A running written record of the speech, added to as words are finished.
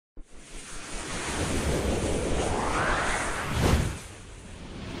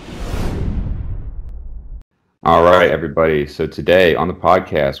All right, everybody. So today on the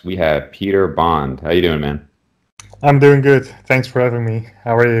podcast, we have Peter Bond. How you doing, man? I'm doing good. Thanks for having me.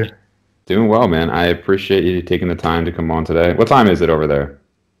 How are you? Doing well, man. I appreciate you taking the time to come on today. What time is it over there?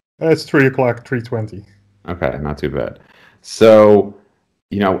 It's 3 o'clock, 3:20. Okay, not too bad. So,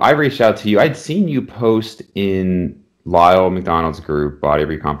 I reached out to you. I'd seen you post in Lyle McDonald's group, Body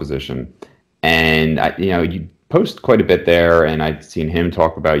Recomposition, and you post quite a bit there, and I'd seen him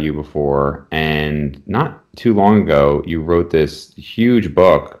talk about you before. And not too long ago, you wrote this huge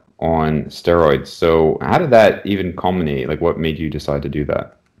book on steroids. So, how did that even culminate? Like, what made you decide to do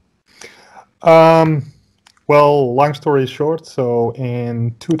that? Um, well, long story short, so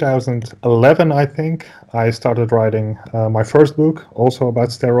in 2011, I think, I started writing my first book, also about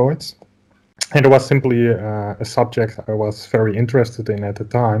steroids. And it was simply a subject I was very interested in at the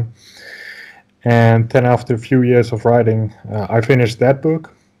time. And then after a few years of writing, I finished that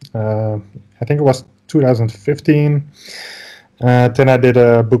book. I think it was 2015. Then I did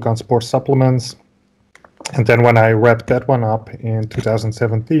a book on sports supplements. And then when I wrapped that one up in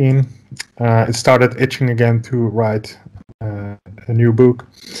 2017, it started itching again to write a new book.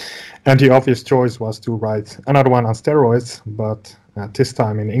 And the obvious choice was to write another one on steroids, but this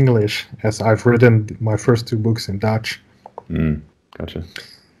time in English, as I've written my first two books in Dutch. Gotcha.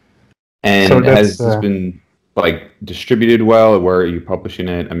 And So has that's this been like distributed well? Where are you publishing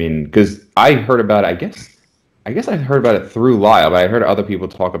it? I mean, because I heard about it, I guess I heard about it through Lyle, but I heard other people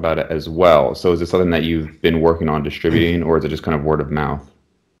talk about it as well. So is it something that you've been working on distributing, or is it just kind of word of mouth?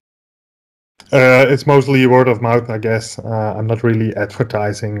 it's mostly word of mouth, I guess. I'm not really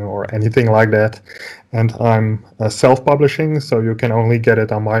advertising or anything like that. And I'm self-publishing, so you can only get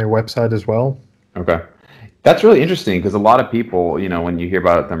it on my website as well. Okay. That's really interesting because a lot of people, when you hear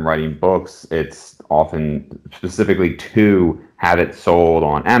about them writing books, it's often specifically to have it sold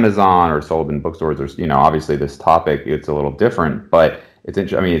on Amazon or sold in bookstores. Or, obviously this topic, it's a little different, but it's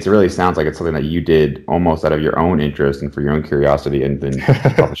interesting. I mean, it really sounds like it's something that you did almost out of your own interest and for your own curiosity, and then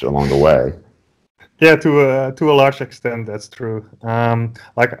publish it along the way. Yeah, to a large extent, that's true.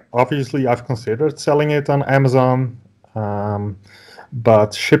 Like obviously, I've considered selling it on Amazon,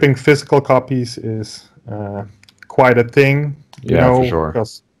 but shipping physical copies is quite a thing. For sure.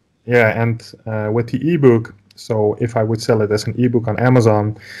 Because, and with the ebook, so if I would sell it as an ebook on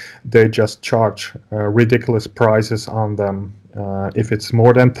Amazon, they just charge ridiculous prices on them. If it's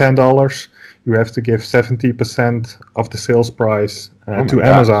more than $10, you have to give 70% of the sales price to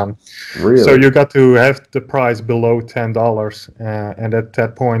Amazon. Really? So you got to have the price below $10, and at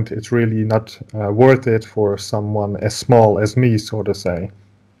that point, it's really not worth it for someone as small as me, so to say.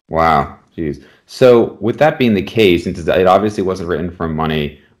 Wow, geez. So with that being the case, since it obviously wasn't written for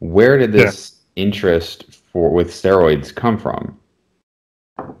money, where did this interest with steroids come from?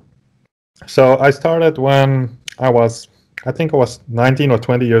 So I started when I think I was 19 or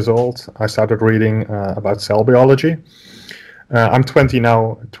 20 years old. I started reading about cell biology. I'm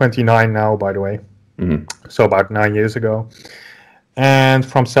 29 now, by the way. Mm-hmm. So about 9 years ago. And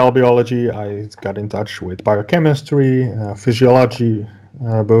from cell biology, I got in touch with biochemistry, physiology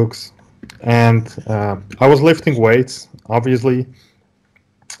books. And I was lifting weights, obviously.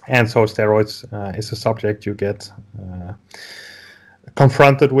 And so steroids is a subject you get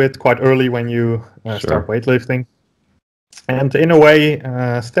confronted with quite early when you start weightlifting. And in a way,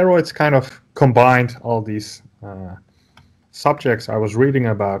 steroids kind of combined all these subjects I was reading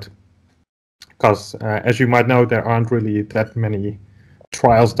about. Because as you might know, there aren't really that many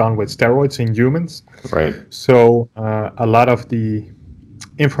trials done with steroids in humans. Right. So a lot of the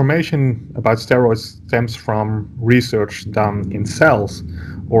information about steroids stems from research done in cells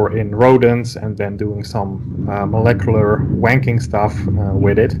or in rodents, and then doing some molecular wanking stuff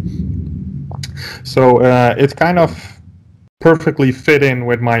with it. So it kind of perfectly fit in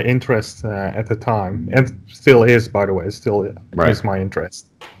with my interest at the time, and still is, by the way. It still is my interest.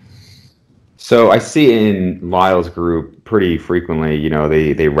 So I see in Lyle's group pretty frequently,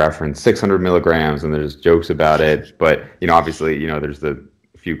 they reference 600 milligrams, and there's jokes about it. But obviously, there's the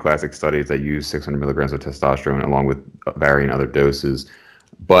few classic studies that use 600 milligrams of testosterone along with varying other doses.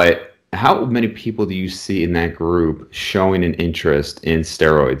 But how many people do you see in that group showing an interest in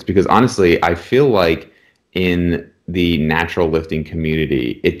steroids? Because honestly, I feel like in the natural lifting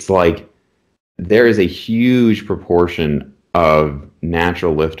community, it's like there is a huge proportion of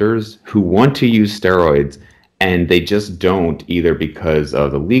natural lifters who want to use steroids, and they just don't, either because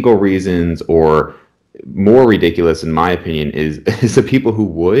of the legal reasons, or more ridiculous in my opinion is the people who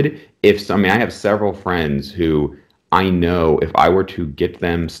would. I have several friends who I know if I were to get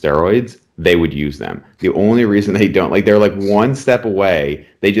them steroids, they would use them. The only reason they don't, like, they're like one step away.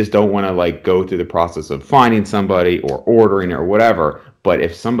 They just don't want to like go through the process of finding somebody or ordering it or whatever. But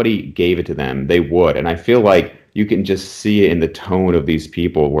if somebody gave it to them, they would. And I feel like you can just see it in the tone of these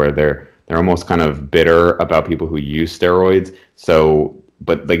people where they're almost kind of bitter about people who use steroids. So,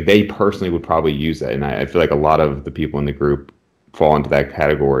 but like they personally would probably use it. And I feel like a lot of the people in the group fall into that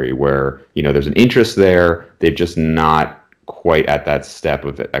category where, you know, there's an interest there. They're just not quite at that step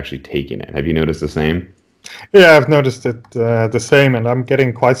of it actually taking it. Have you noticed the same? Yeah, I've noticed it the same, and I'm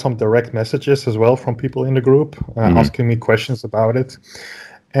getting quite some direct messages as well from people in the group asking me questions about it.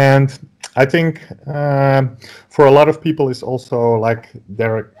 And I think for a lot of people, it's also like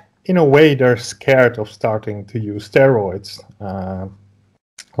in a way, they're scared of starting to use steroids.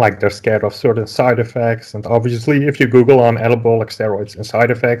 Like they're scared of certain side effects. And obviously, if you Google on anabolic steroids and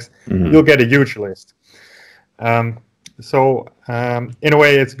side effects, you'll get a huge list. So in a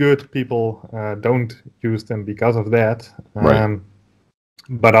way, it's good people don't use them because of that. Right.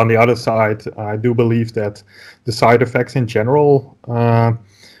 But on the other side, I do believe that the side effects in general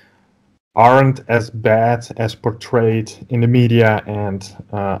aren't as bad as portrayed in the media and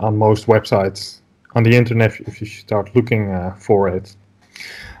on most websites on the internet if you start looking for it.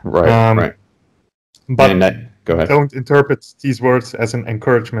 Right. Right. But go ahead. Don't interpret these words as an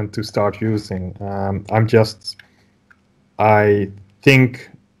encouragement to start using. I think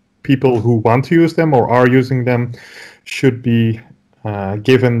people who want to use them or are using them should be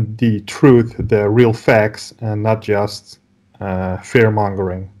given the truth, the real facts, and not just fear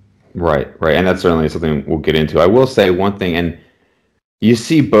mongering. Right, right. And that's certainly something we'll get into. I will say one thing, and you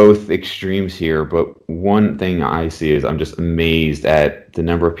see both extremes here, but one thing I see is I'm just amazed at the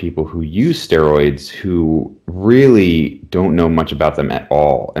number of people who use steroids who really don't know much about them at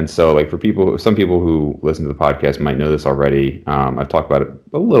all. And so, like, some people who listen to the podcast might know this already. I've talked about it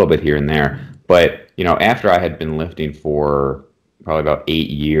a little bit here and there, but you know, after I had been lifting for probably about 8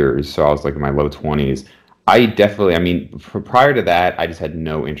 years, so I was like in my low 20s. Prior to that, I just had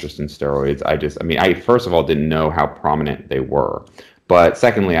no interest in steroids. I first of all didn't know how prominent they were. But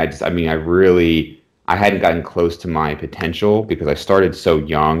secondly, I hadn't gotten close to my potential because I started so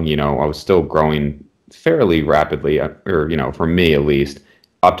young. You know, I was still growing fairly rapidly, or, you know, for me at least,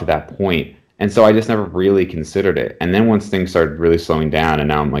 up to that point. And so I just never really considered it. And then once things started really slowing down, and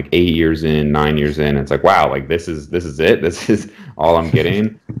now I'm like 8 years in, 9 years in, it's like, wow, like this is it. This is all I'm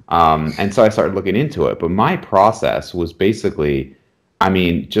getting. And so I started looking into it. But my process was basically,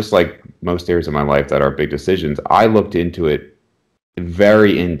 just like most areas of my life that are big decisions, I looked into it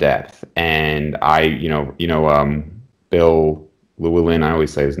very in depth, and Bill Llewellyn, I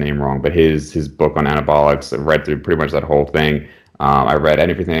always say his name wrong, but his book on anabolics, I read through pretty much that whole thing. I read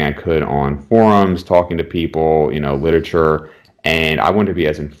everything I could on forums, talking to people, you know, literature, and I wanted to be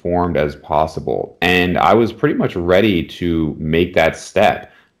as informed as possible. And I was pretty much ready to make that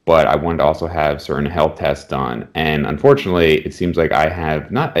step, but I wanted to also have certain health tests done. And unfortunately, it seems like I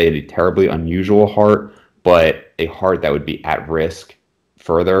have not a terribly unusual heart, but a heart that would be at risk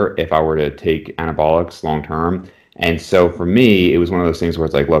further if I were to take anabolics long term. And so for me, it was one of those things where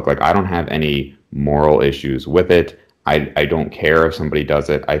it's like, look, like I don't have any moral issues with it. I don't care if somebody does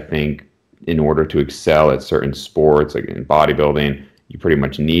it. I think in order to excel at certain sports, like in bodybuilding, you pretty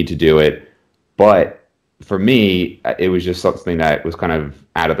much need to do it. But for me, it was just something that was kind of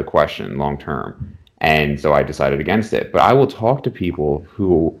out of the question long term. And so I decided against it. But I will talk to people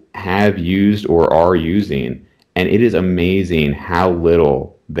who have used or are using, and it is amazing how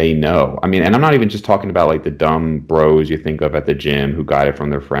little they know. And I'm not even just talking about like the dumb bros you think of at the gym who got it from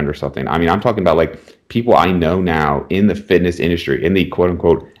their friend or something. I'm talking about like people I know now in the fitness industry, in the quote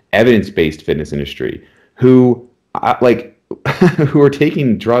unquote evidence-based fitness industry, who who are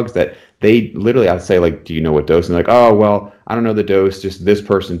taking drugs that they literally, I'll say, like, do you know what dose? And they're like, oh, well, I don't know the dose. Just this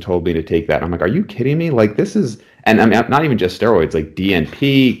person told me to take that. And I'm like, are you kidding me? Like, this is, and not even just steroids, like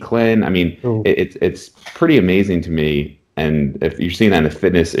DNP, Clin. It's pretty amazing to me. And if you're seeing that in the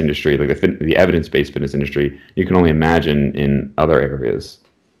fitness industry, like the evidence-based fitness industry, you can only imagine in other areas.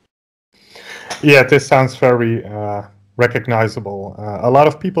 Yeah, this sounds very recognizable. A lot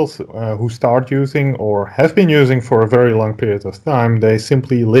of people who start using or have been using for a very long period of time, they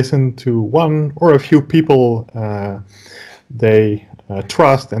simply listen to one or a few people they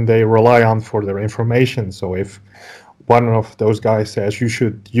trust and they rely on for their information. So if one of those guys says you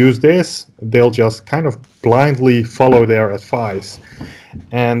should use this, they'll just kind of blindly follow their advice.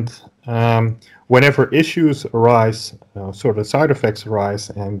 And whenever issues arise, sort of side effects arise,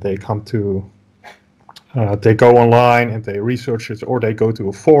 and they come to they go online and they research it, or they go to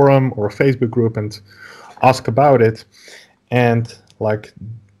a forum or a Facebook group and ask about it. And like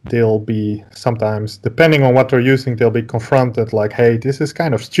they'll be sometimes, depending on what they're using, they'll be confronted like, hey, this is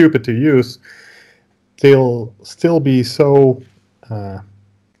kind of stupid to use. They'll still be so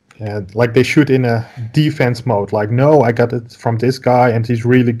like they shoot in a defense mode, like, no, I got it from this guy and he's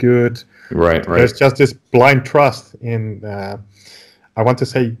really good. Right, right. There's just this blind trust in I want to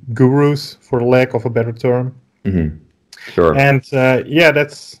say gurus, for lack of a better term. Mm-hmm. Sure. And yeah,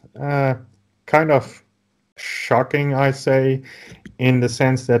 that's kind of shocking, I say, in the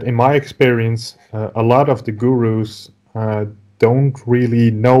sense that in my experience, a lot of the gurus don't really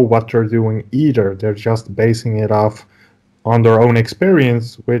know what they're doing either. They're just basing it off on their own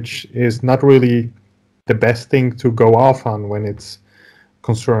experience, which is not really the best thing to go off on when it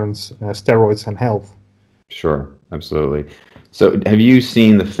concerns steroids and health. Sure, absolutely. So have you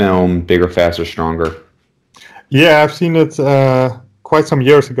seen the film Bigger, Faster, Stronger? Yeah, I've seen it quite some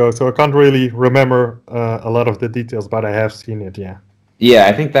years ago, so I can't really remember a lot of the details, but I have seen it, yeah. Yeah,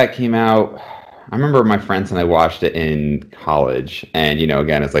 I think that came out. I remember my friends and I watched it in college, and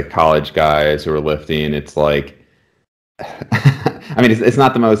again, it's like college guys who are lifting. It's like, I mean, it's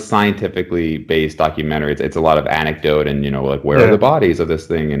not the most scientifically based documentary. It's a lot of anecdote and like where are the bodies of this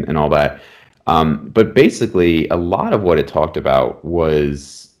thing and all that. But basically, a lot of what it talked about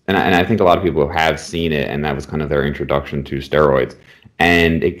was, and I think a lot of people have seen it, and that was kind of their introduction to steroids.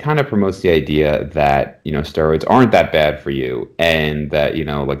 And it kind of promotes the idea that, steroids aren't that bad for you, and that,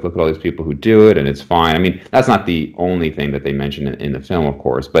 like, look at all these people who do it and it's fine. I mean, that's not the only thing that they mention in the film, of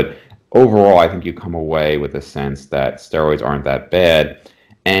course, but overall, I think you come away with a sense that steroids aren't that bad.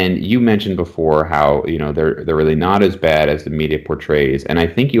 And you mentioned before how, they're really not as bad as the media portrays. And I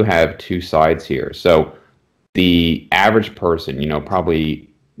think you have two sides here. So the average person, probably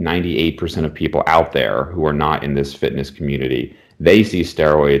 98% of people out there who are not in this fitness community, they see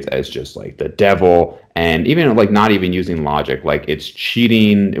steroids as just like the devil, and even like not even using logic, like it's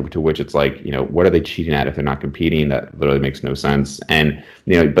cheating, to which it's like, what are they cheating at if they're not competing? That literally makes no sense. And,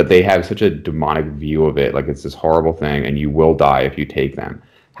 but they have such a demonic view of it, like it's this horrible thing and you will die if you take them.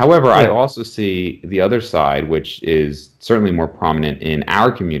 However, I also see the other side, which is certainly more prominent in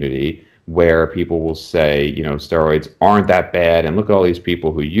our community, where people will say, steroids aren't that bad, and look at all these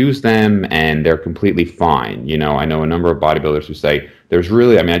people who use them, and they're completely fine. I know a number of bodybuilders who say there's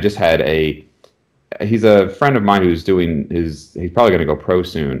really, I mean, I just had he's a friend of mine who's he's probably going to go pro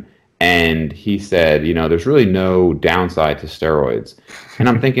soon, and he said, there's really no downside to steroids. And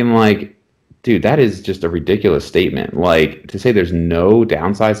I'm thinking like, dude, that is just a ridiculous statement. Like, to say there's no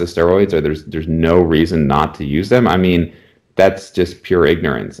downsides to steroids, or there's no reason not to use them. I mean, that's just pure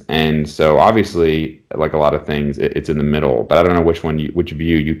ignorance. And so obviously, like a lot of things, it's in the middle. But I don't know which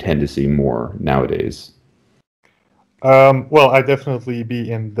view you tend to see more nowadays. Well, I definitely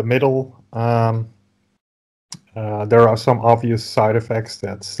be in the middle. There are some obvious side effects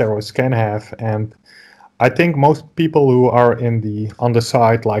that steroids can have, and I think most people who are on the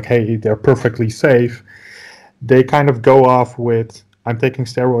side, like, hey, they're perfectly safe, they kind of go off with, I'm taking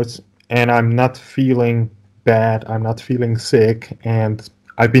steroids and I'm not feeling bad, I'm not feeling sick, and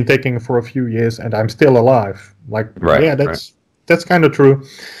I've been taking it for a few years and I'm still alive. Like, right, yeah, that's kind of true.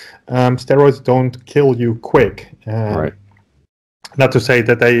 Steroids don't kill you quick. Right. Not to say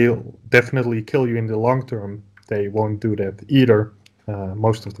that they definitely kill you in the long term. They won't do that either,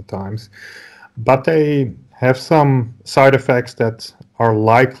 most of the times. But they have some side effects that are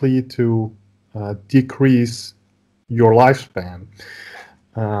likely to decrease your lifespan.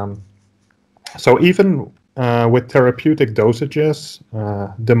 So even with therapeutic dosages,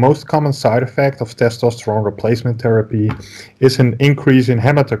 the most common side effect of testosterone replacement therapy is an increase in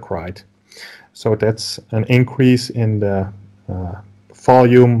hematocrit. So that's an increase in the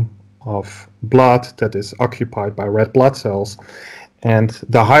volume of blood that is occupied by red blood cells. And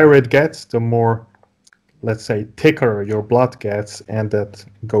the higher it gets, the more, let's say, thicker your blood gets, and that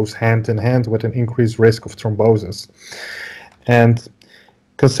goes hand in hand with an increased risk of thrombosis. And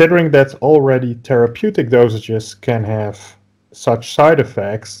considering that already therapeutic dosages can have such side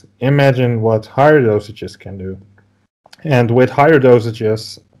effects, imagine what higher dosages can do. And with higher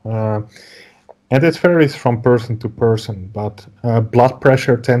dosages, and it varies from person to person, but blood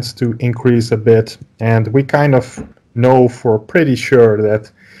pressure tends to increase a bit, and we kind of know for pretty sure that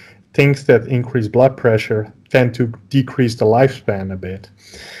things that increase blood pressure tend to decrease the lifespan a bit.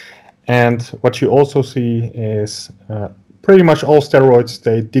 And what you also see is pretty much all steroids,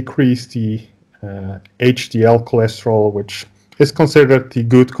 they decrease the HDL cholesterol, which is considered the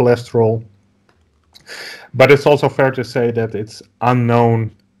good cholesterol. But it's also fair to say that it's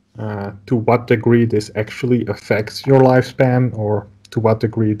unknown to what degree this actually affects your lifespan, or to what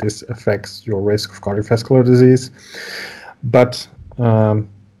degree this affects your risk of cardiovascular disease. But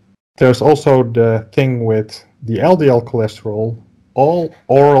There's also the thing with the LDL cholesterol. All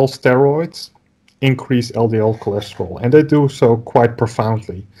oral steroids increase LDL cholesterol, and they do so quite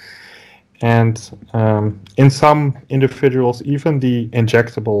profoundly. And in some individuals, even the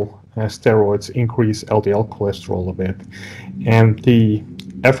injectable steroids increase LDL cholesterol a bit. And the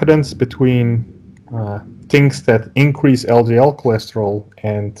evidence between things that increase LDL cholesterol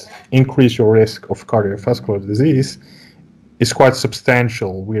and increase your risk of cardiovascular disease is quite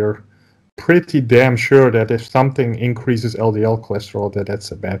substantial. We're pretty damn sure that if something increases LDL cholesterol,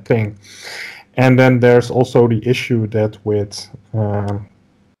 that's a bad thing. And then there's also the issue that with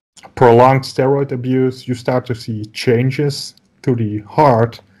prolonged steroid abuse, you start to see changes to the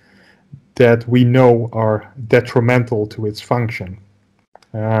heart that we know are detrimental to its function.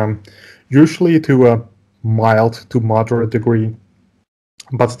 Usually to a mild to moderate degree,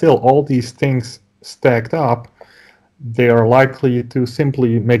 but still all these things stacked up, they are likely to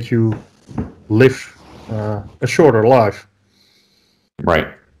simply make you live a shorter life. Right.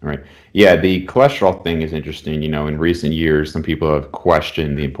 Yeah, the cholesterol thing is interesting. In recent years, some people have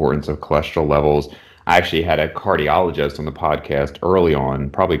questioned the importance of cholesterol levels. I actually had a cardiologist on the podcast early on,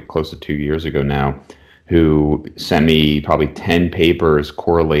 probably close to 2 years ago now, who sent me probably 10 papers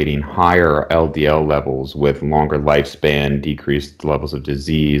correlating higher LDL levels with longer lifespan, decreased levels of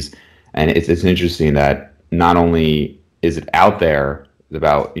disease. And it's interesting that not only is it out there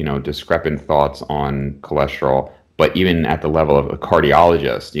about, discrepant thoughts on cholesterol, but even at the level of a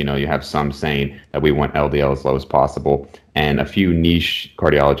cardiologist, you have some saying that we want LDL as low as possible, and a few niche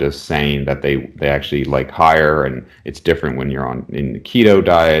cardiologists saying that they actually like higher, and it's different when you're in keto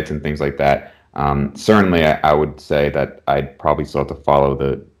diets and things like that. Certainly, I would say that I'd probably still have to follow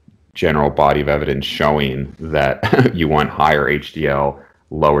the general body of evidence showing that you want higher HDL,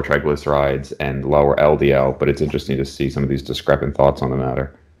 lower triglycerides, and lower LDL, but it's interesting to see some of these discrepant thoughts on the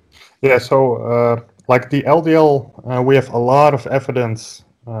matter. Yeah, so like the LDL, we have a lot of evidence,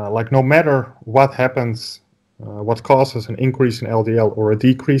 like no matter what happens, what causes an increase in LDL or a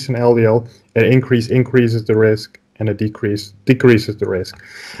decrease in LDL, an increase increases the risk and a decrease decreases the risk.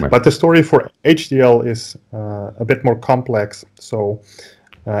 Right. But the story for HDL is a bit more complex. So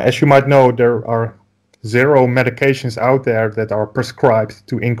as you might know, there are 0 medications out there that are prescribed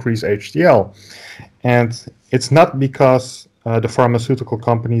to increase HDL. And it's not because the pharmaceutical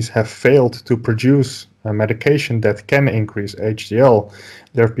companies have failed to produce a medication that can increase HDL.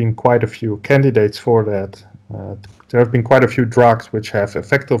 There have been quite a few candidates for that. There have been quite a few drugs which have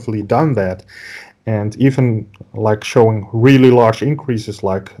effectively done that, and even like showing really large increases,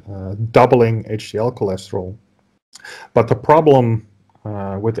 like doubling HDL cholesterol. But the problem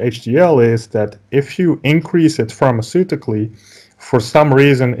with HDL is that if you increase it pharmaceutically, for some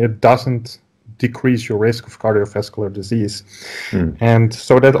reason it doesn't decrease your risk of cardiovascular disease. And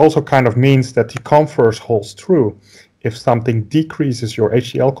so that also kind of means that the converse holds true. If something decreases your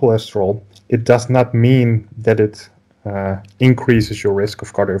HDL cholesterol, it does not mean that it increases your risk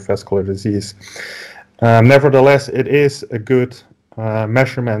of cardiovascular disease. Nevertheless, it is a good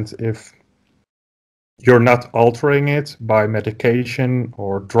measurement if you're not altering it by medication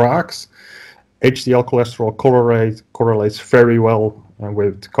or drugs. HDL cholesterol correlates very well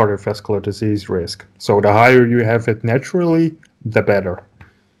with cardiovascular disease risk. So the higher you have it naturally, the better.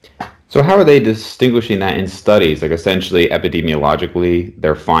 So how are they distinguishing that in studies? Like essentially epidemiologically,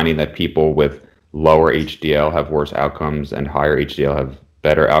 they're finding that people with lower HDL have worse outcomes and higher HDL have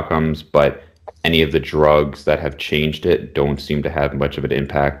better outcomes, but any of the drugs that have changed it don't seem to have much of an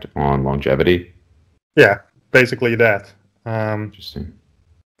impact on longevity? Yeah, basically that. Interesting.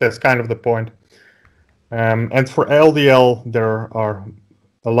 That's kind of the point. And for LDL, there are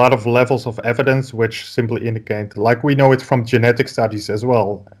a lot of levels of evidence which simply indicate, like we know it from genetic studies as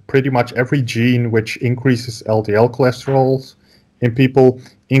well, pretty much every gene which increases LDL cholesterol in people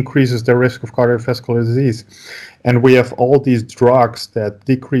increases the risk of cardiovascular disease. And we have all these drugs that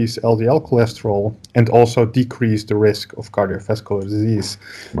decrease LDL cholesterol and also decrease the risk of cardiovascular disease.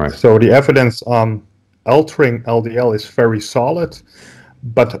 Right. So the evidence on altering LDL is very solid,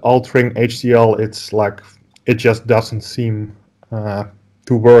 but altering HDL, it's like it just doesn't seem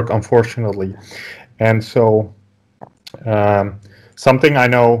to work, unfortunately. And so something I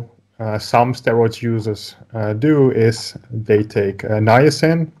know some steroids users do is they take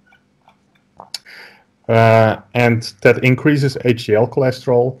niacin, and that increases HDL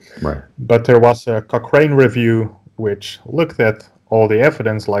cholesterol. Right. But there was a Cochrane review which looked at all the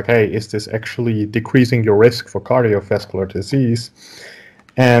evidence, like, hey, is this actually decreasing your risk for cardiovascular disease?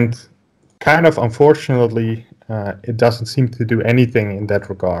 And kind of unfortunately, it doesn't seem to do anything in that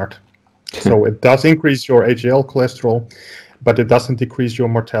regard. So it does increase your HDL cholesterol, but it doesn't decrease your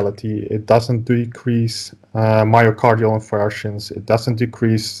mortality. It doesn't decrease myocardial infarctions. It doesn't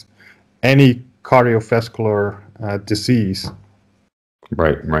decrease any cardiovascular disease.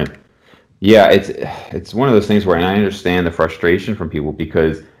 Right, right. Yeah, it's one of those things where, and I understand the frustration from people,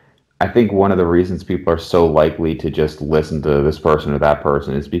 because I think one of the reasons people are so likely to just listen to this person or that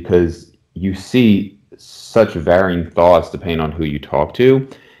person is because you see such varying thoughts depending on who you talk to.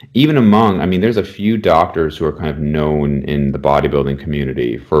 Even among, I mean, there's a few doctors who are kind of known in the bodybuilding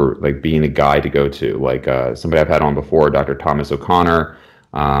community for like being a guy to go to. Like somebody I've had on before, Dr. Thomas O'Connor.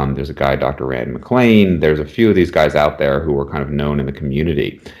 There's a guy, Dr. Rand McLean. There's a few of these guys out there who are kind of known in the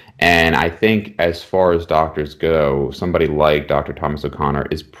community. And I think as far as doctors go, somebody like Dr. Thomas O'Connor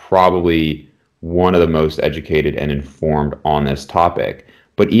is probably one of the most educated and informed on this topic.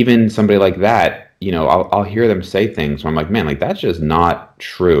 But even somebody like that, you know, I'll hear them say things where I'm like, man, like that's just not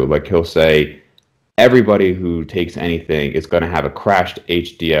true. Like he'll say, everybody who takes anything is going to have a crashed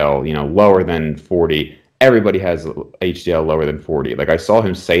HDL, you know, lower than 40. Everybody has HDL lower than 40. Like I saw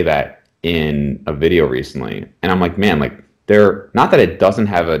him say that in a video recently, and I'm like, man, like they're not that it doesn't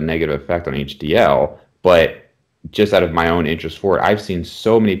have a negative effect on HDL, but just out of my own interest for it, I've seen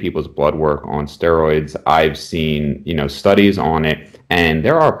so many people's blood work on steroids. I've seen, you know, studies on it, and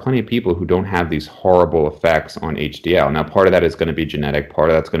there are plenty of people who don't have these horrible effects on HDL. Now, part of that is going to be genetic. Part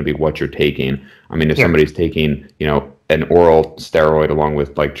of that's going to be what you're taking. I mean, if somebody's taking, you know, an oral steroid along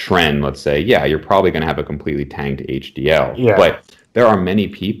with like Tren, let's say, yeah, you're probably going to have a completely tanked HDL. Yeah. But there are many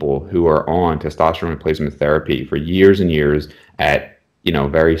people who are on testosterone replacement therapy for years and years at, you know,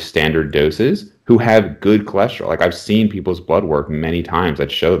 very standard doses who have good cholesterol. Like I've seen people's blood work many times that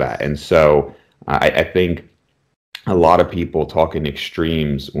show that. And so I think a lot of people talk in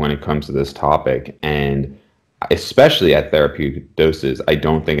extremes when it comes to this topic, and especially at therapeutic doses, I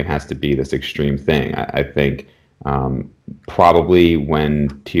don't think it has to be this extreme thing. I think probably when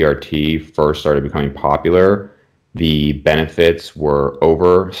TRT first started becoming popular, the benefits were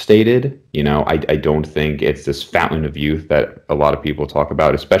overstated. You know, I don't think it's this fountain of youth that a lot of people talk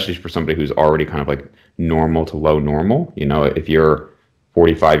about, especially for somebody who's already kind of like normal to low normal. You know, if you're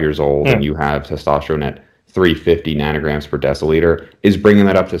 45 years old and you have testosterone at 350 nanograms per deciliter, is bringing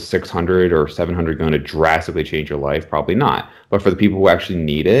that up to 600 or 700 going to drastically change your life? Probably not. But for the people who actually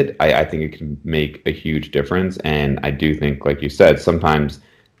need it, I think it can make a huge difference. And I do think, like you said, sometimes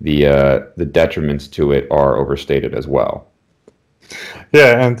the detriments to it are overstated as well.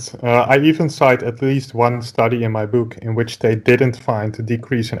 Yeah, and I even cite at least one study in my book in which they didn't find a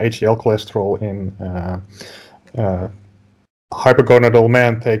decrease in HDL cholesterol in hypergonadal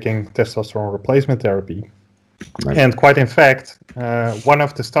men taking testosterone replacement therapy. Right. And quite in fact, one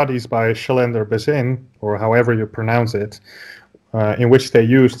of the studies by Shalender Bezin, or however you pronounce it, in which they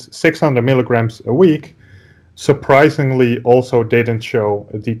used 600 milligrams a week, surprisingly also didn't show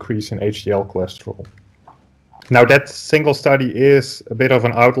a decrease in HDL cholesterol. Now that single study is a bit of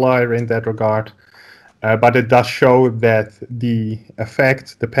an outlier in that regard, but it does show that the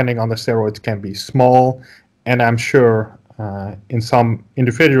effect, depending on the steroids, can be small, and I'm sure in some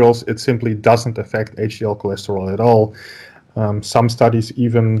individuals it simply doesn't affect HDL cholesterol at all. Some studies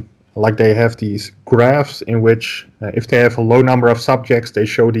even, like, they have these graphs in which if they have a low number of subjects, they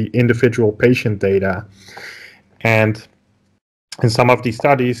show the individual patient data. And in some of these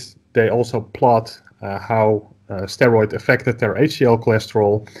studies, they also plot how steroid affected their HDL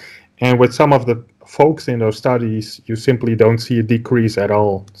cholesterol. And with some of the folks in those studies, you simply don't see a decrease at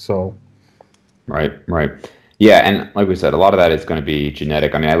all. So, right. Yeah, and like we said, a lot of that is going to be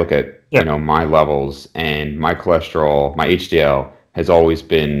genetic. I mean, I look at you know, my levels, and my cholesterol, my HDL has always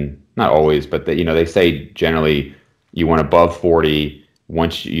been, not always, but you know, they say generally you want above 40.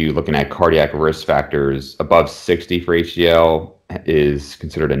 Once you're looking at cardiac risk factors, above 60 for HDL is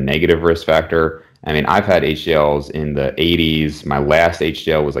considered a negative risk factor. I mean, I've had HDLs in the 80s. My last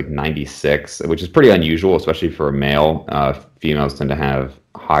HDL was like 96, which is pretty unusual, especially for a male. Females tend to have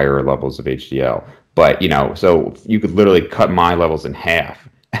higher levels of HDL. But, you know, so you could literally cut my levels in half,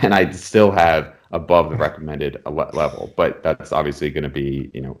 and I'd still have above the recommended level. But that's obviously going to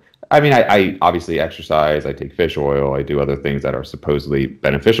be, you know, I mean, I obviously exercise, I take fish oil, I do other things that are supposedly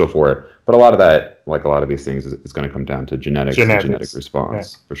beneficial for it. But a lot of that, like a lot of these things, is going to come down to genetics. And genetic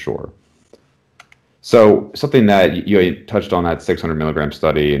response, for sure. So something that you touched on, that 600 milligram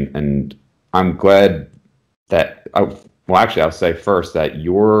study, and I'm glad that, well, actually, I'll say first that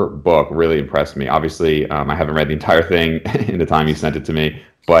your book really impressed me. Obviously, I haven't read the entire thing in the time you sent it to me,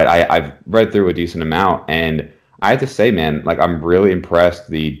 but I've read through a decent amount, and I have to say, man, like, I'm really impressed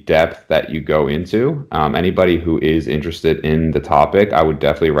the depth that you go into. Anybody who is interested in the topic, I would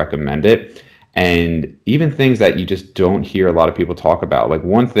definitely recommend it. And even things that you just don't hear a lot of people talk about. Like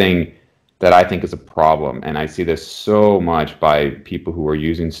one thing that I think is a problem, and I see this so much by people who are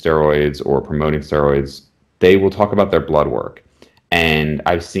using steroids or promoting steroids, they will talk about their blood work. And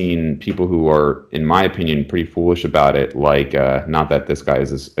I've seen people who are, in my opinion, pretty foolish about it. Like, not that this guy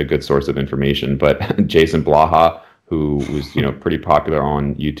is a good source of information, but Jason Blaha, who was, pretty popular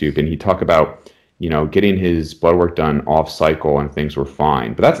on YouTube, and he talked about, getting his blood work done off cycle and things were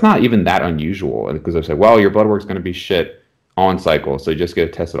fine. But that's not even that unusual. And because I said, well, your blood work's going to be shit on cycle, so you just get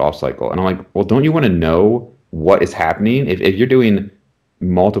it tested off cycle. And I'm like, well, don't you want to know what is happening? If you're doing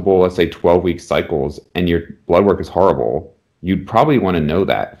multiple, let's say 12-week cycles, and your blood work is horrible, you'd probably want to know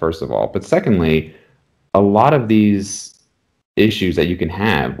that, first of all. But secondly, a lot of these issues that you can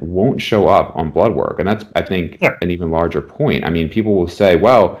have won't show up on blood work. And that's, I think, an even larger point. I mean, people will say,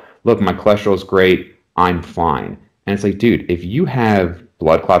 well, look, my cholesterol is great, I'm fine. And it's like, dude, if you have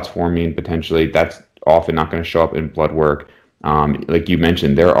blood clots forming potentially, that's often not going to show up in blood work. Like you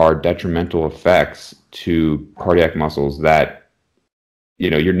mentioned, there are detrimental effects to cardiac muscles that,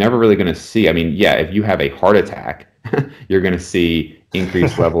 you're never really going to see. I mean, yeah, if you have a heart attack, you're going to see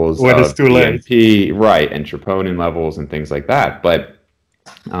increased levels of BNP, right, and troponin levels and things like that. But,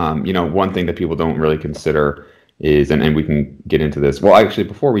 one thing that people don't really consider is, and we can get into this. Well, actually,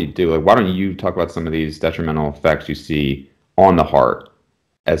 before we do, why don't you talk about some of these detrimental effects you see on the heart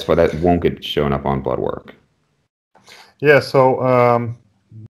as far that won't get shown up on blood work? Yeah, so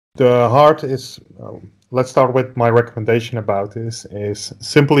the heart is, let's start with my recommendation about this, is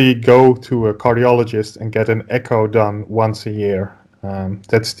simply go to a cardiologist and get an echo done once a year.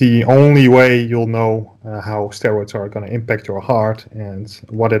 That's the only way you'll know how steroids are going to impact your heart and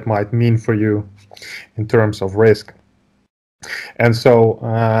what it might mean for you in terms of risk. And so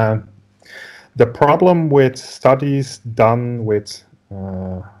the problem with studies done with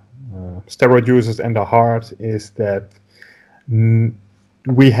steroid users and the heart is that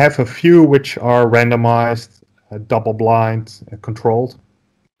we have a few which are randomized, double-blind, controlled,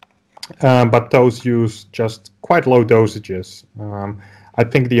 but those use just quite low dosages. I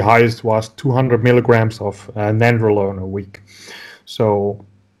think the highest was 200 milligrams of nandrolone a week. So,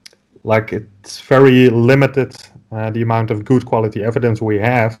 it's very limited, the amount of good quality evidence we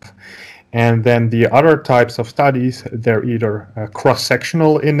have. And then the other types of studies, they're either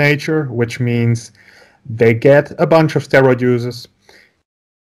cross-sectional in nature, which means they get a bunch of steroid users,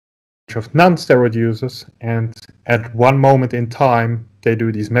 of non-steroid users, and at one moment in time they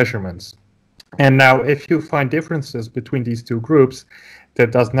do these measurements. And now if you find differences between these two groups,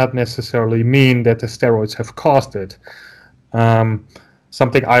 that does not necessarily mean that the steroids have caused it.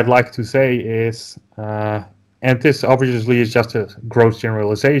 Something I'd like to say is, and this obviously is just a gross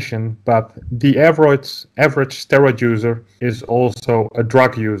generalization, but the average steroid user is also a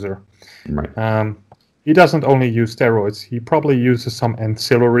drug user. Right. He doesn't only use steroids, he probably uses some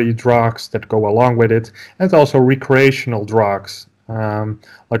ancillary drugs that go along with it, and also recreational drugs.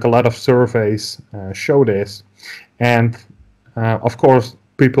 Like a lot of surveys show this. And of course,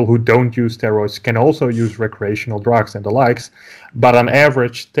 people who don't use steroids can also use recreational drugs and the likes, but on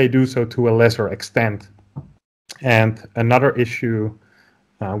average, they do so to a lesser extent. And another issue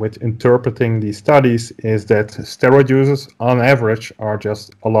with interpreting these studies is that steroid users, on average, are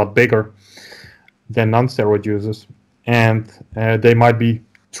just a lot bigger than non-steroid users, and they might be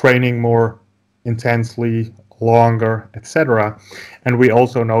training more intensely, longer, etc. And we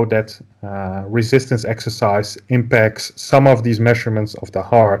also know that resistance exercise impacts some of these measurements of the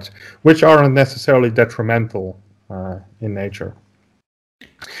heart, which aren't necessarily detrimental in nature.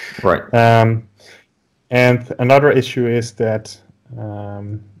 Right. And another issue is that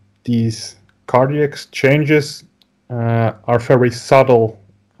these cardiac changes are very subtle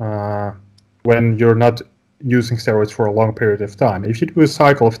when you're not using steroids for a long period of time. If you do a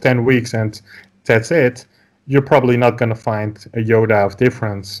cycle of 10 weeks and that's it, you're probably not going to find a iota of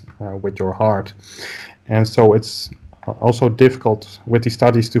difference with your heart. And so it's also difficult with these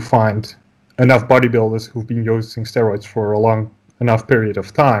studies to find enough bodybuilders who've been using steroids for a long enough period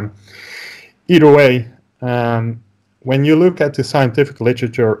of time. Either way, when you look at the scientific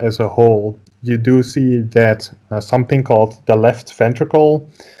literature as a whole, you do see that something called the left ventricle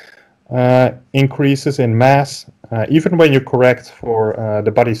increases in mass, even when you correct for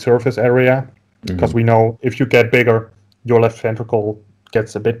the body surface area, because we know if you get bigger, your left ventricle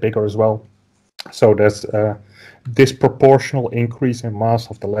gets a bit bigger as well. So there's a disproportional increase in mass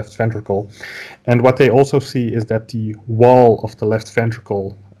of the left ventricle. And what they also see is that the wall of the left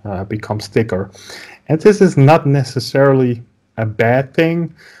ventricle becomes thicker. And this is not necessarily a bad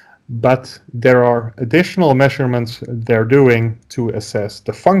thing, But there are additional measurements they're doing to assess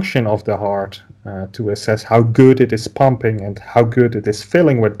the function of the heart, to assess how good it is pumping and how good it is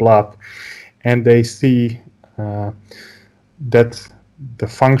filling with blood. And they see that the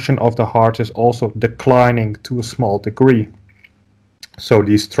function of the heart is also declining to a small degree. So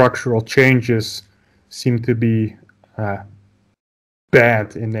these structural changes seem to be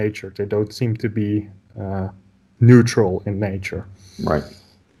bad in nature. They don't seem to be neutral in nature. Right.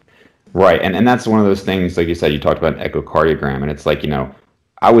 Right. And that's one of those things, like you said, you talked about an echocardiogram, and it's like,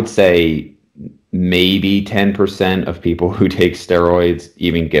 I would say maybe 10% of people who take steroids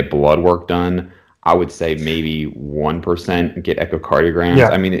even get blood work done. I would say maybe 1% get echocardiograms. Yeah.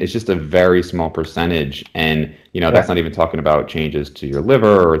 I mean, it's just a very small percentage. And, that's not even talking about changes to your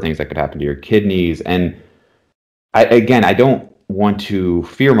liver or things that could happen to your kidneys. And I don't want to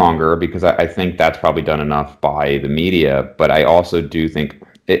fearmonger, because I think that's probably done enough by the media. But I also do think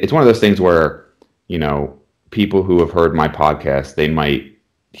it's one of those things where, people who have heard my podcast, they might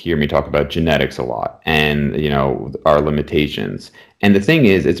hear me talk about genetics a lot and, our limitations. And the thing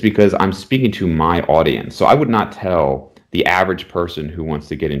is, it's because I'm speaking to my audience. So I would not tell the average person who wants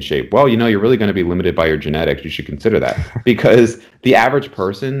to get in shape, well, you're really going to be limited by your genetics. You should consider that. Because the average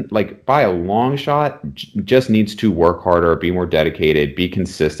person, like by a long shot, just needs to work harder, be more dedicated, be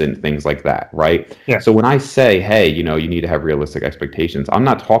consistent, things like that, right? Yeah. So when I say, hey, you need to have realistic expectations, I'm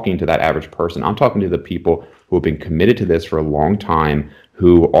not talking to that average person. I'm talking to the people who have been committed to this for a long time,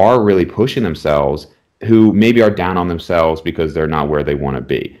 who are really pushing themselves, who maybe are down on themselves because they're not where they want to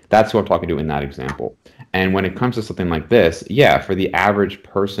be. That's who I'm talking to in that example. And when it comes to something like this, yeah, for the average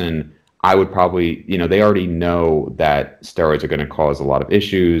person, I would probably, they already know that steroids are going to cause a lot of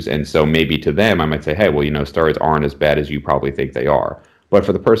issues. And so maybe to them, I might say, hey, well, steroids aren't as bad as you probably think they are. But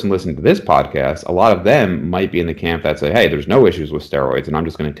for the person listening to this podcast, a lot of them might be in the camp that say, hey, there's no issues with steroids and I'm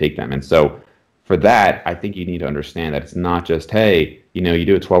just going to take them. And so for that, I think you need to understand that it's not just, hey, you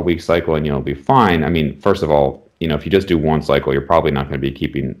do a 12-week cycle and you'll be fine. I mean, first of all, if you just do one cycle, you're probably not going to be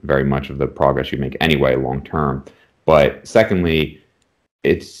keeping very much of the progress you make anyway long term. But secondly,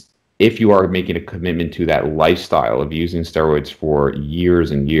 it's if you are making a commitment to that lifestyle of using steroids for years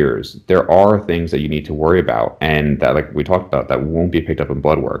and years, there are things that you need to worry about, and that, like we talked about, that won't be picked up in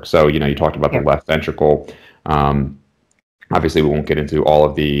blood work. So, you talked about the left ventricle. Obviously, we won't get into all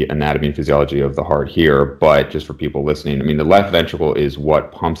of the anatomy and physiology of the heart here, but just for people listening, I mean, the left ventricle is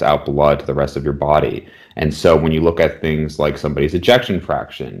what pumps out blood to the rest of your body. And so when you look at things like somebody's ejection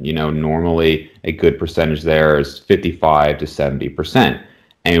fraction, normally a good percentage there is 55 to 70%.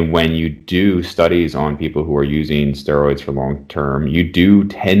 And when you do studies on people who are using steroids for long term, you do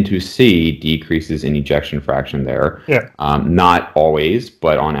tend to see decreases in ejection fraction there. Yeah. Not always,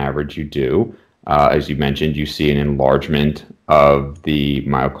 but on average you do. As you mentioned, you see an enlargement of the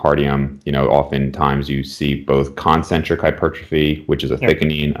myocardium. Oftentimes you see both concentric hypertrophy, which is a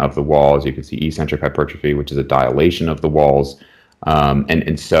thickening of the walls. You can see eccentric hypertrophy, which is a dilation of the walls.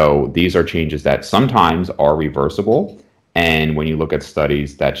 And so these are changes that sometimes are reversible. And when you look at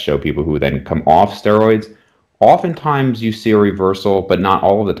studies that show people who then come off steroids, oftentimes you see a reversal, but not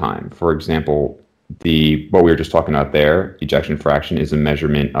all of the time. For example, what we were just talking about there, ejection fraction, is a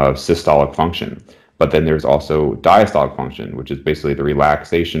measurement of systolic function. But then there's also diastolic function, which is basically the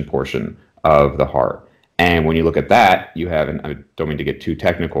relaxation portion of the heart. And when you look at that, you have, and I don't mean to get too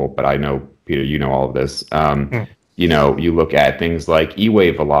technical, but I know, Peter, you know all of this. You look at things like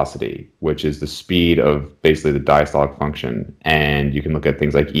E-wave velocity, which is the speed of basically the diastolic function. And you can look at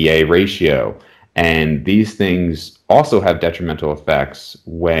things like EA ratio. And these things also have detrimental effects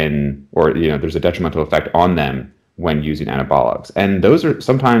there's a detrimental effect on them when using anabolics. And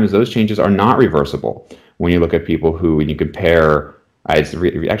sometimes those changes are not reversible. When you look at people when you compare, I've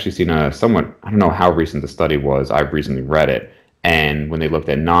actually seen I don't know how recent the study was, I've recently read it. And when they looked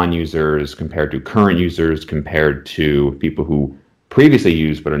at non-users compared to current users, compared to people who previously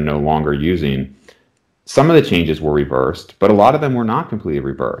used but are no longer using, some of the changes were reversed, but a lot of them were not completely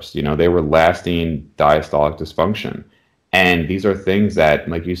reversed. They were lasting diastolic dysfunction. And these are things that,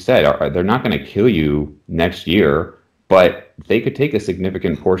 like you said, they're not going to kill you next year, but they could take a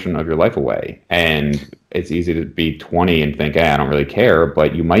significant portion of your life away. And it's easy to be 20 and think, I don't really care,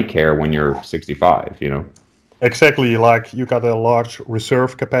 but you might care when you're 65, Exactly, like you got a large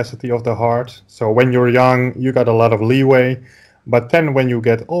reserve capacity of the heart. So when you're young, you got a lot of leeway. But then when you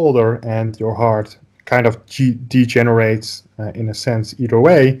get older and your heart kind of degenerates in a sense either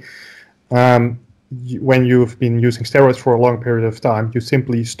way, when you've been using steroids for a long period of time, you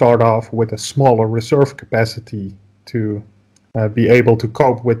simply start off with a smaller reserve capacity to be able to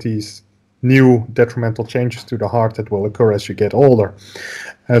cope with these new detrimental changes to the heart that will occur as you get older.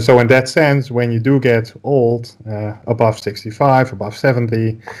 So in that sense, when you do get old, above 65, above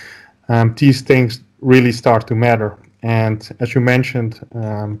 70, these things really start to matter. And as you mentioned,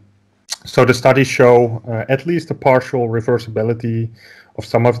 so the studies show at least a partial reversibility of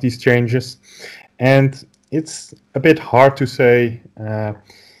some of these changes. And it's a bit hard to say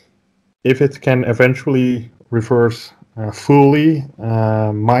if it can eventually reverse fully.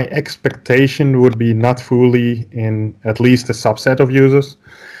 My expectation would be not fully in at least a subset of users.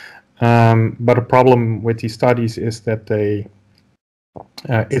 But a problem with these studies is that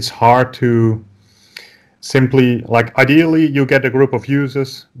it's hard to simply, like, ideally you get a group of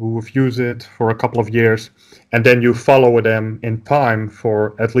users who have used it for a couple of years, and then you follow them in time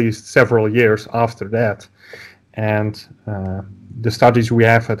for at least several years after that. And the studies we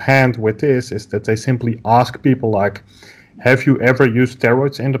have at hand with this is that they simply ask people, like, have you ever used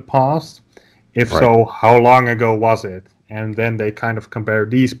steroids in the past? If so, how long ago was it? And then they kind of compare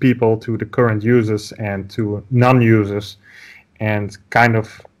these people to the current users and to non-users, and kind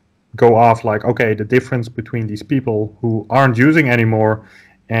of go off like, okay, the difference between these people who aren't using anymore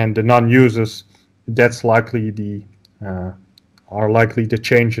and the non-users, that's likely are likely the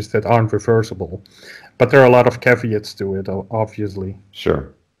changes that aren't reversible. But there are a lot of caveats to it, obviously.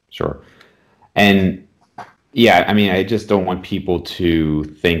 Sure. And yeah, I mean, I just don't want people to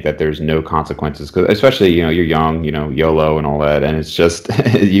think that there's no consequences, because especially, you're young, YOLO and all that, and it's just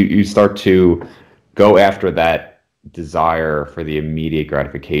you start to go after that desire for the immediate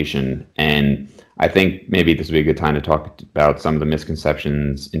gratification. And I think maybe this would be a good time to talk about some of the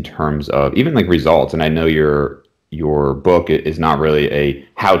misconceptions in terms of even like results. And I know your book is not really a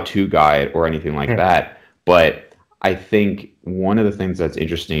how-to guide or anything like that, but I think one of the things that's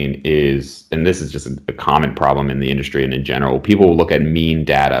interesting is, and this is just a common problem in the industry and in general, people will look at mean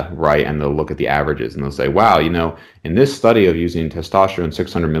data, right? And they'll look at the averages and they'll say, wow, in this study of using testosterone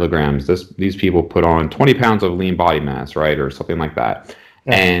 600 milligrams, these people put on 20 pounds of lean body mass, right? Or something like that.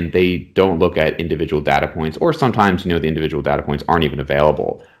 Yeah. And they don't look at individual data points, or sometimes, the individual data points aren't even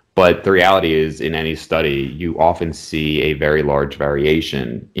available. But the reality is, in any study, you often see a very large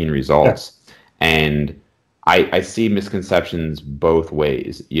variation in results. Yeah. And I see misconceptions both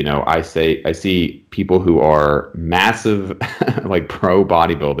ways. I see people who are massive, like pro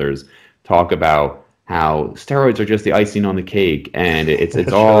bodybuilders, talk about how steroids are just the icing on the cake, and it's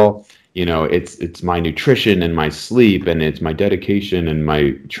all, it's my nutrition and my sleep and it's my dedication and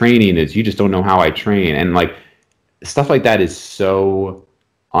my training. Is you just don't know how I train, and like stuff like that is so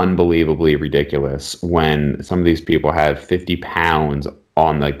unbelievably ridiculous when some of these people have 50 pounds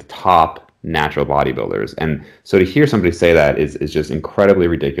on like the top natural bodybuilders. And so to hear somebody say that is just incredibly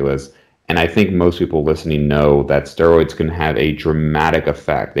ridiculous. And I think most people listening know that steroids can have a dramatic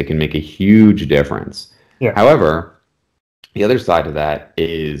effect. They can make a huge difference. Yeah. However, the other side of that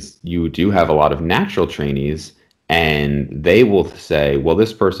is you do have a lot of natural trainees, and they will say, well,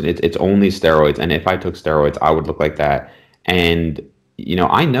 this person, it's only steroids, and if I took steroids, I would look like that. And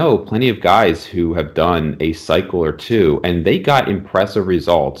I know plenty of guys who have done a cycle or two, and they got impressive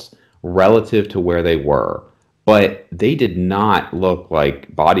results relative to where they were, but they did not look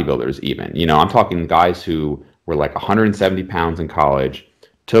like bodybuilders even. I'm talking guys who were like 170 pounds in college,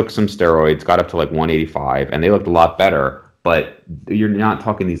 took some steroids, got up to like 185, and they looked a lot better, but you're not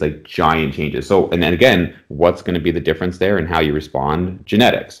talking these like giant changes. So, and then again, what's going to be the difference there and how you respond?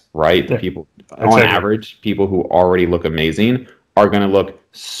 Genetics, right? The people, on average, people who already look amazing are going to look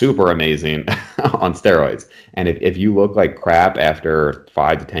super amazing on steroids. And if you look like crap after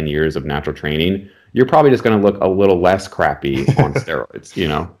 5 to 10 years of natural training, you're probably just going to look a little less crappy on steroids,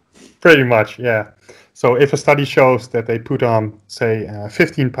 Pretty much, yeah. So if a study shows that they put on, say,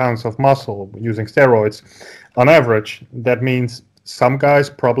 15 pounds of muscle using steroids, on average, that means some guys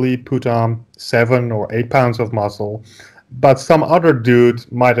probably put on 7 or 8 pounds of muscle, but some other dude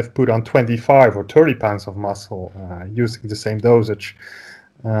might have put on 25 or 30 pounds of muscle using the same dosage.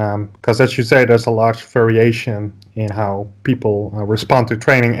 Because as you say, there's a large variation in how people respond to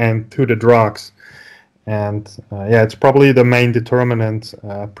training and to the drugs. And it's probably the main determinant,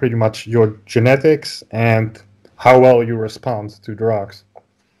 pretty much your genetics and how well you respond to drugs.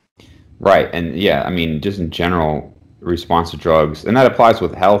 Right. And yeah, I mean, just in general, response to drugs, and that applies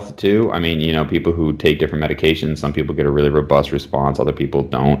with health too. I mean, people who take different medications, some people get a really robust response, other people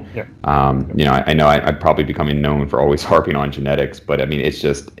don't. Yeah. I know I'm probably becoming known for always harping on genetics, but I mean, it's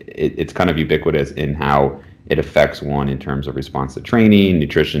just, it's kind of ubiquitous in how it affects one in terms of response to training,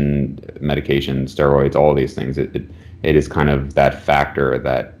 nutrition, medication, steroids, all these things. It is kind of that factor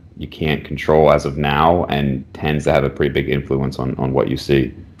that you can't control as of now, and tends to have a pretty big influence on what you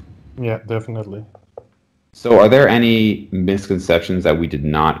see. Yeah, definitely. So, are there any misconceptions that we did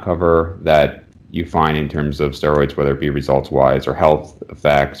not cover that you find in terms of steroids, whether it be results wise or health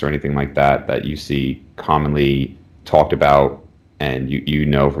effects or anything like that, that you see commonly talked about and you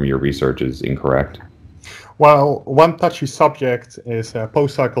know from your research is incorrect? Well, one touchy subject is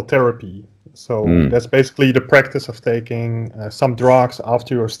post-cycle therapy. So Mm, that's basically the practice of taking some drugs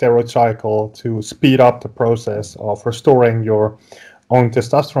after your steroid cycle to speed up the process of restoring your own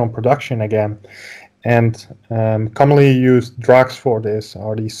testosterone production again. And commonly used drugs for this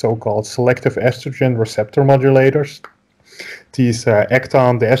are these so-called selective estrogen receptor modulators. These act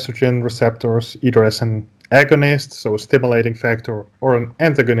on the estrogen receptors either as an agonist, so a stimulating factor, or an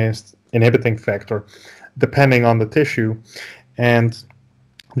antagonist, inhibiting factor, depending on the tissue. And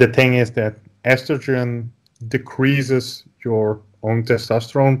the thing is that estrogen decreases your own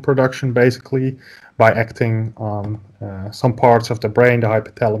testosterone production basically by acting on some parts of the brain, the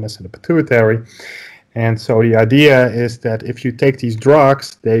hypothalamus and the pituitary. And so the idea is that if you take these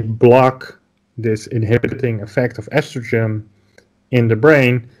drugs, they block this inhibiting effect of estrogen in the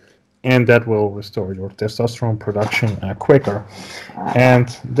brain, and that will restore your testosterone production quicker.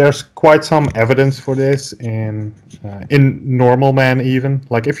 And there's quite some evidence for this in normal men even.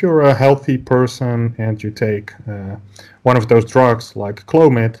 Like if you're a healthy person and you take one of those drugs like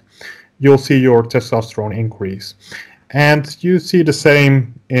Clomid, you'll see your testosterone increase. And you see the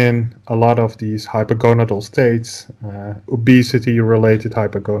same in a lot of these hypogonadal states, obesity-related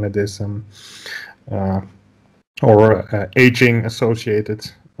hypogonadism, uh, or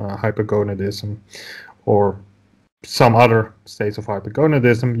aging-associated hypogonadism, or some other states of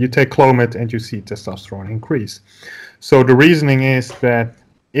hypogonadism. You take Clomid and you see testosterone increase. So the reasoning is that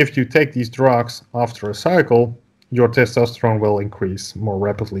if you take these drugs after a cycle, your testosterone will increase more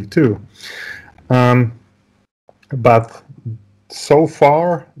rapidly too. But so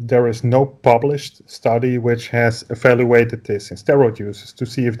far, there is no published study which has evaluated this in steroid users to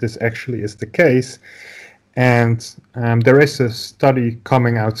see if this actually is the case. And there is a study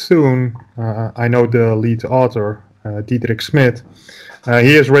coming out soon. I know the lead author, Diederik Smit.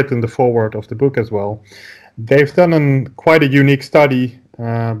 He has written the foreword of the book as well. They've done quite a unique study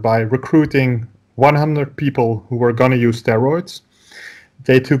by recruiting 100 people who were going to use steroids.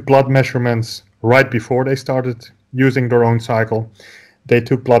 They took blood measurements right before they started using their own cycle. They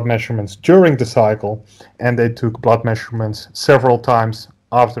took blood measurements during the cycle, and they took blood measurements several times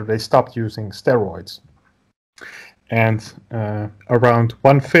after they stopped using steroids. And around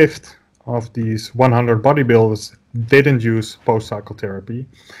 1/5 of these 100 bodybuilders didn't use post-cycle therapy,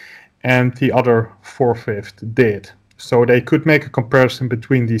 and the other 4/5 did. So they could make a comparison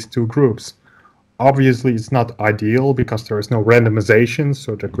between these two groups. Obviously, it's not ideal because there is no randomization,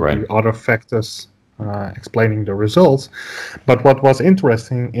 so there could be other factors explaining the results. But what was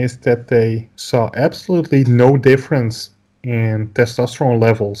interesting is that they saw absolutely no difference in testosterone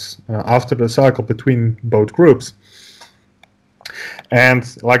levels after the cycle between both groups. And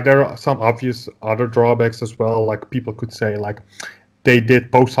like there are some obvious other drawbacks as well. Like people could say like they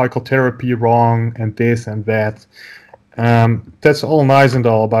did post-cycle therapy wrong and this and that. That's all nice and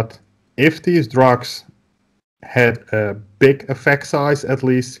all, but if these drugs had a big effect size, at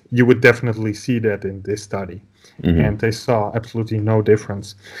least, you would definitely see that in this study. Mm-hmm. And they saw absolutely no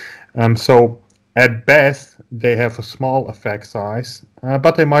difference. So at best, they have a small effect size,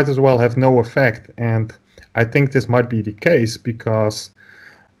 but they might as well have no effect. And I think this might be the case because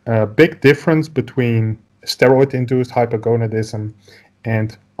a big difference between steroid-induced hypogonadism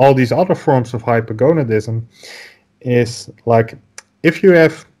and all these other forms of hypogonadism is like if you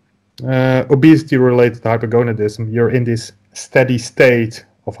have obesity-related hypogonadism, you're in this steady state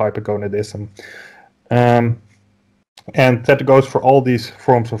of hypogonadism. And that goes for all these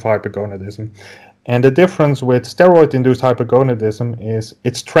forms of hypogonadism. And the difference with steroid-induced hypogonadism is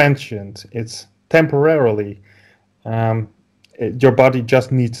it's transient, it's temporarily. Your body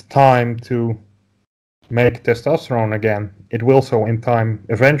just needs time to make testosterone again. It will so in time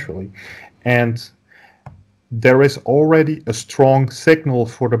eventually. And there is already a strong signal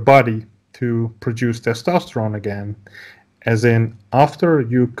for the body to produce testosterone again. As in, after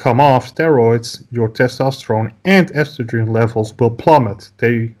you come off steroids, your testosterone and estrogen levels will plummet.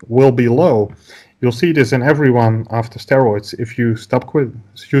 They will be low. You'll see this in everyone after steroids. If you stop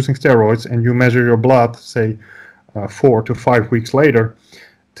using steroids and you measure your blood, say 4 to 5 weeks later,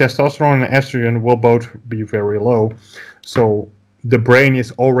 testosterone and estrogen will both be very low. So the brain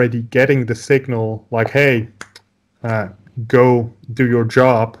is already getting the signal like, hey, go do your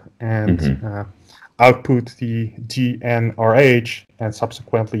job and output the GnRH and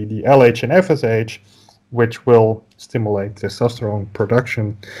subsequently the LH and FSH, which will stimulate testosterone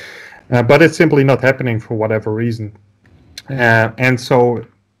production. but it's simply not happening for whatever reason. And so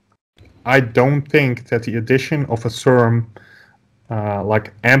I don't think that the addition of a SERM,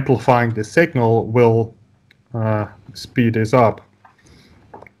 like amplifying the signal, will speed this up.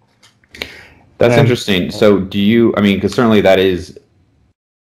 That's interesting. So do you, I mean, because certainly that is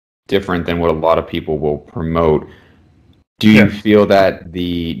different than what a lot of people will promote. Do you feel that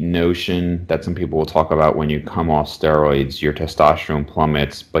the notion that some people will talk about when you come off steroids, your testosterone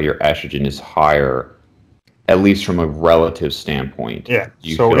plummets, but your estrogen is higher, at least from a relative standpoint? Yeah. Do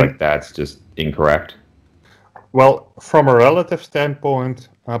you feel like that's just incorrect? Well, from a relative standpoint,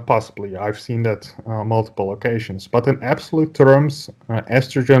 possibly. I've seen that multiple occasions. But in absolute terms,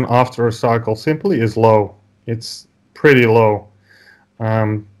 estrogen after a cycle simply is low. It's pretty low.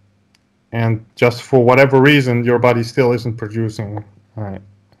 And just for whatever reason, your body still isn't producing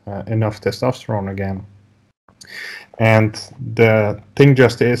enough testosterone again. And the thing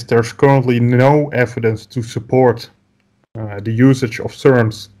just is, there's currently no evidence to support the usage of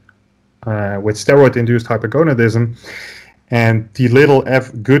SERMs with steroid-induced hypogonadism. And the little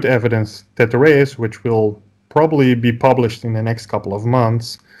good evidence that there is, which will probably be published in the next couple of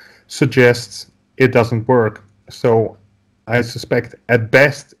months, suggests it doesn't work. So I suspect at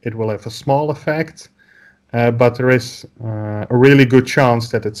best it will have a small effect, but there is a really good chance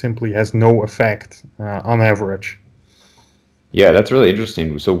that it simply has no effect on average. Yeah, that's really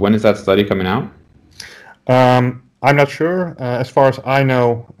interesting. So when is that study coming out? I'm not sure. As far as I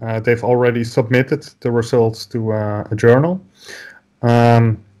know, they've already submitted the results to a journal.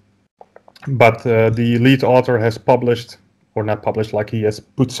 But the lead author has published, or not published, like he has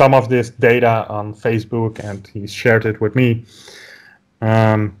put some of this data on Facebook and he's shared it with me.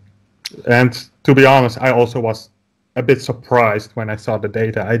 And to be honest, I also was a bit surprised when I saw the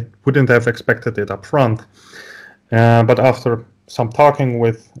data. I wouldn't have expected it up front. But after some talking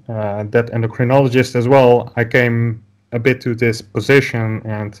with that endocrinologist as well, I came a bit to this position,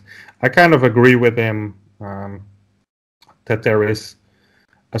 and I kind of agree with him that there is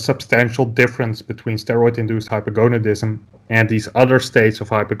a substantial difference between steroid-induced hypogonadism and these other states of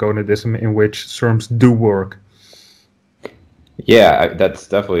hypogonadism in which SERMs do work. Yeah, that's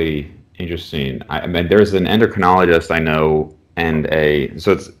definitely interesting. I mean, there's an endocrinologist I know, and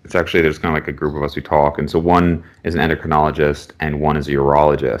so it's actually, there's kind of like a group of us who talk, and so one is an endocrinologist and one is a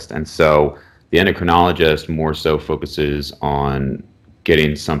urologist, and so the endocrinologist more so focuses on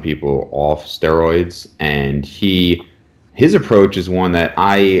getting some people off steroids, and his approach is one that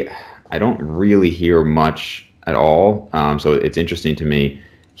I don't really hear much at all. So it's interesting to me.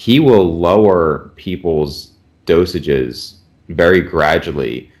 He will lower people's dosages very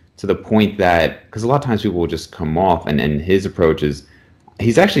gradually to the point that, because a lot of times people will just come off, and his approach is,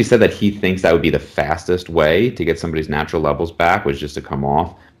 he's actually said that he thinks that would be the fastest way to get somebody's natural levels back, was just to come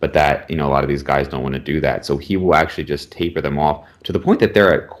off, but that, a lot of these guys don't want to do that. So he will actually just taper them off to the point that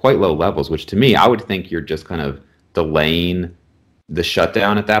they're at quite low levels, which to me, I would think you're just kind of delaying the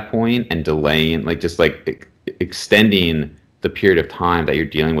shutdown at that point, and delaying, extending the period of time that you're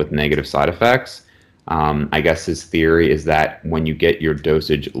dealing with negative side effects. I guess his theory is that when you get your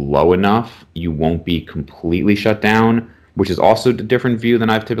dosage low enough, you won't be completely shut down, which is also a different view than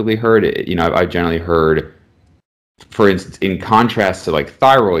I've typically heard. I've generally heard, for instance, in contrast to like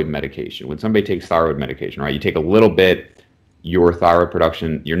thyroid medication, when somebody takes thyroid medication, right, you take a little bit, your thyroid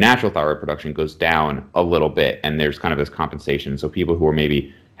production, your natural thyroid production goes down a little bit, and there's kind of this compensation. So people who are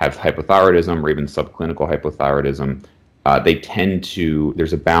maybe have hypothyroidism or even subclinical hypothyroidism, they tend to,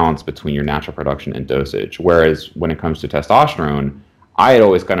 there's a balance between your natural production and dosage. Whereas when it comes to testosterone, I had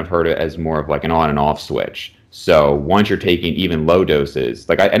always kind of heard it as more of like an on and off switch. So once you're taking even low doses,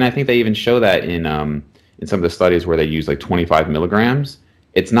 and I think they even show that in some of the studies where they use like 25 milligrams,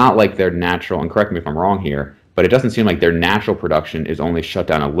 it's not like their natural, and correct me if I'm wrong here, but it doesn't seem like their natural production is only shut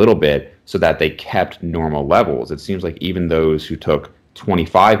down a little bit so that they kept normal levels. It seems like even those who took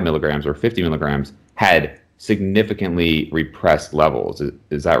 25 milligrams or 50 milligrams had significantly repressed levels.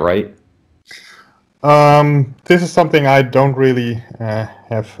 Is that right? This is something I don't really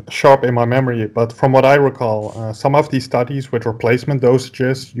have sharp in my memory, but from what I recall, some of these studies with replacement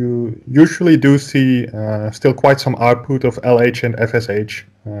dosages, you usually do see still quite some output of LH and FSH.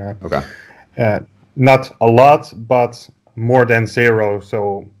 Okay. Not a lot, but more than zero.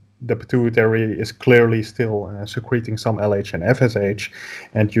 So the pituitary is clearly still secreting some LH and FSH,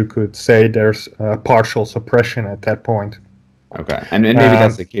 and you could say there's partial suppression at that point. Okay, and maybe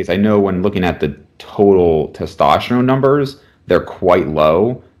that's the case. I know when looking at the total testosterone numbers, they're quite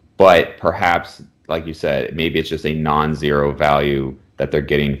low, but perhaps, like you said, maybe it's just a non-zero value that they're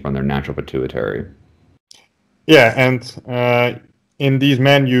getting from their natural pituitary. Yeah, and in these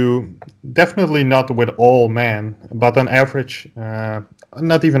men, you definitely not with all men, but on average,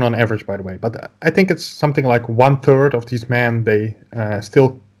 not even on average, by the way, but I think it's something like 1/3 of these men, they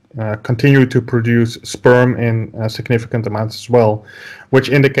still continue to produce sperm in significant amounts as well, which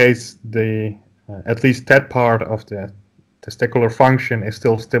indicates the at least that part of the testicular function is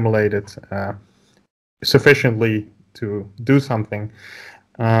still stimulated sufficiently to do something.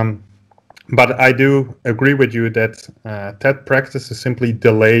 But I do agree with you that that practice is simply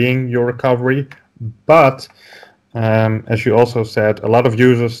delaying your recovery. But as you also said, a lot of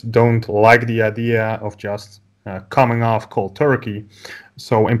users don't like the idea of just coming off cold turkey.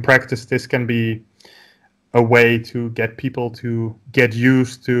 So in practice, this can be a way to get people to get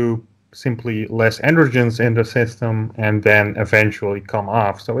used to simply less androgens in the system and then eventually come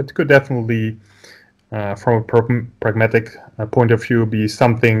off. So it could definitely, from a pragmatic point of view, be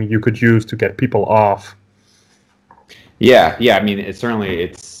something you could use to get people off. Yeah. I mean,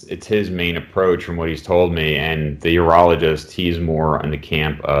 it's his main approach from what he's told me, and the urologist, he's more in the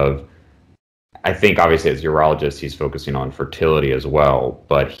camp of, I think obviously as a urologist, he's focusing on fertility as well,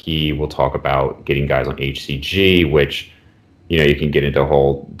 but he will talk about getting guys on HCG, which, you can get into a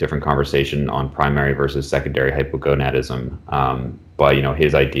whole different conversation on primary versus secondary hypogonadism. But,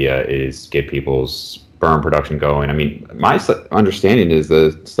 his idea is get people's sperm production going. I mean, my understanding is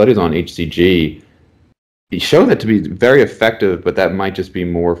the studies on HCG show that to be very effective, but that might just be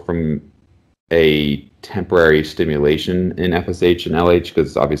more from a temporary stimulation in FSH and LH,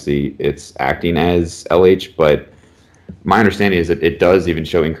 because obviously it's acting as LH. But my understanding is that it does even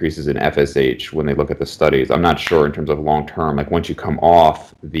show increases in FSH when they look at the studies. I'm not sure in terms of long term, like once you come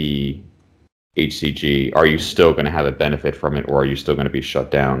off the HCG, are you still going to have a benefit from it, or are you still going to be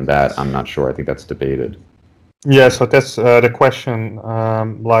shut down? That I'm not sure. I think that's debated. Yeah, so that's the question.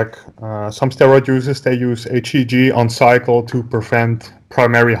 Some steroid users, they use HCG on cycle to prevent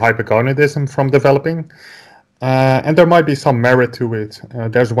primary hypogonadism from developing. And there might be some merit to it.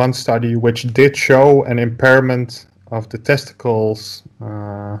 There's one study which did show an impairment of the testicles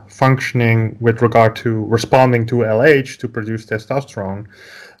functioning with regard to responding to LH to produce testosterone.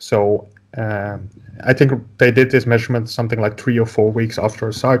 So I think they did this measurement something like 3 or 4 weeks after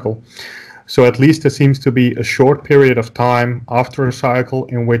a cycle. So at least there seems to be a short period of time after a cycle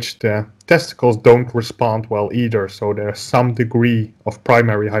in which the testicles don't respond well either. So there's some degree of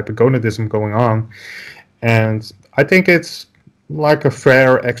primary hypogonadism going on. And I think it's like a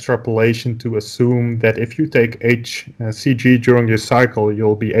fair extrapolation to assume that if you take HCG during your cycle,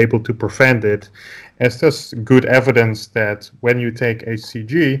 you'll be able to prevent it, as there's good evidence that when you take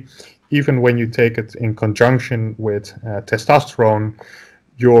HCG, even when you take it in conjunction with testosterone,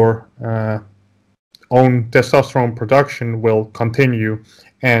 your own testosterone production will continue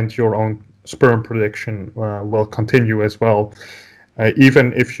and your own sperm production will continue as well.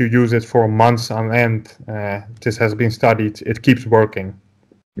 Even if you use it for months on end, this has been studied, it keeps working.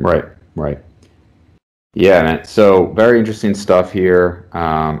 Right. Yeah, man. So very interesting stuff here.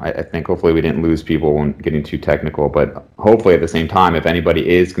 I think hopefully we didn't lose people when getting too technical, but hopefully at the same time, if anybody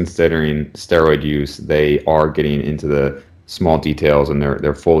is considering steroid use, they are getting into the small details and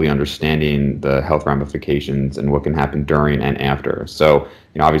they're fully understanding the health ramifications and what can happen during and after. So,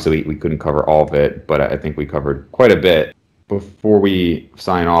 obviously we couldn't cover all of it, but I think we covered quite a bit. Before we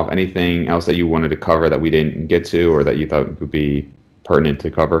sign off, anything else that you wanted to cover that we didn't get to or that you thought would be pertinent to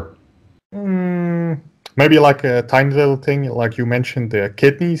cover? Maybe like a tiny little thing, like you mentioned the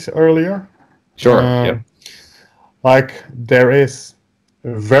kidneys earlier. Sure. Yep. Like there is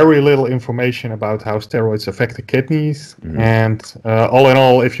very little information about how steroids affect the kidneys. Mm-hmm. And all in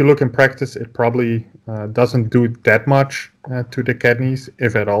all, if you look in practice, it probably doesn't do that much to the kidneys,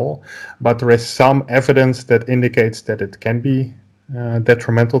 if at all. But there is some evidence that indicates that it can be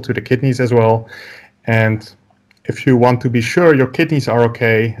detrimental to the kidneys as well. And if you want to be sure your kidneys are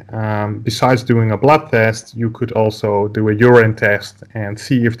okay, besides doing a blood test, you could also do a urine test and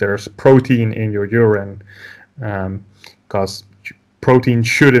see if there's protein in your urine, because protein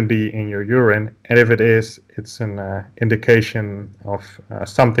shouldn't be in your urine, and if it is, it's an indication of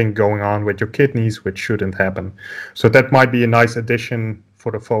something going on with your kidneys, which shouldn't happen. So that might be a nice addition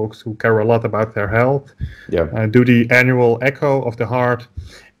for the folks who care a lot about their health. Yeah. Do the annual echo of the heart,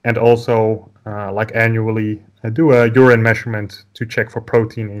 and also like annually do a urine measurement to check for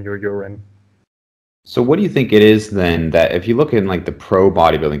protein in your urine. So what do you think it is then that if you look in like the pro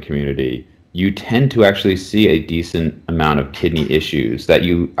bodybuilding community, you tend to actually see a decent amount of kidney issues that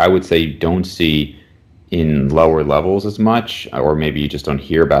I would say you don't see in lower levels as much, or maybe you just don't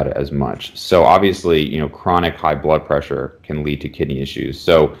hear about it as much. So obviously, chronic high blood pressure can lead to kidney issues.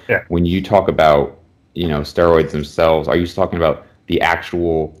 So when you talk about, steroids themselves, are you talking about the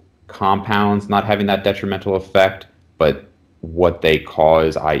actual compounds not having that detrimental effect, but what they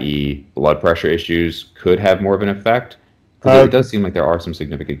cause, i.e. blood pressure issues, could have more of an effect? Because it does seem like there are some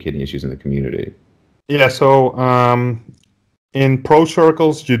significant kidney issues in the community. Yeah, so in pro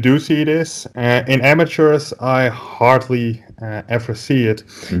circles, you do see this. In amateurs, I hardly ever see it.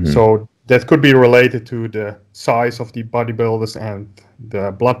 So that could be related to the size of the bodybuilders and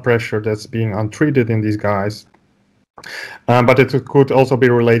the blood pressure that's being untreated in these guys. But it could also be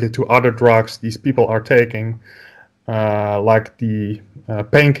related to other drugs these people are taking, like the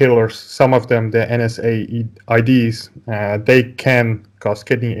painkillers. Some of them, the NSAIDs, they can cause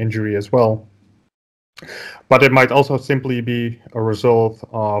kidney injury as well. But it might also simply be a result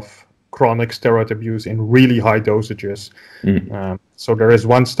of chronic steroid abuse in really high dosages. So there is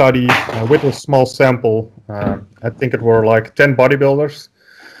one study with a small sample. I think it were like 10 bodybuilders.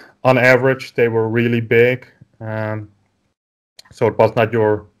 On average, they were really big. So it was not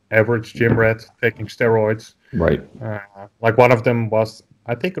your average gym rat taking steroids. Right. Like one of them was,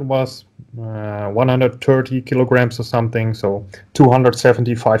 I think it was 130 kilograms or something, so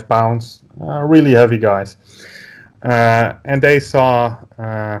 275 pounds, really heavy guys. And they saw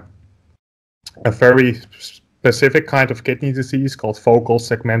a very specific kind of kidney disease called focal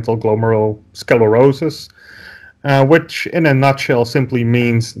segmental glomerulosclerosis, which in a nutshell simply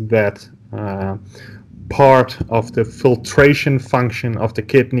means that part of the filtration function of the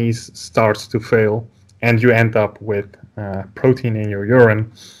kidneys starts to fail, and you end up with protein in your urine.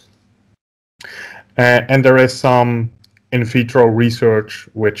 And there is some in vitro research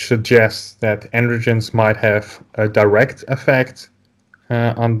which suggests that androgens might have a direct effect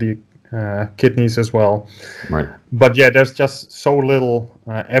on the kidneys as well. Right. But yeah, there's just so little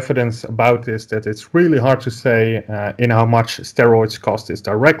evidence about this that it's really hard to say in how much steroids cause this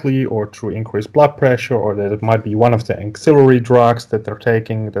directly or through increased blood pressure, or that it might be one of the auxiliary drugs that they're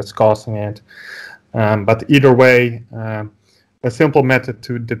taking that's causing it. But either way, a simple method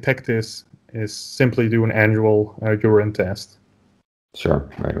to detect this is simply do an annual urine test. Sure.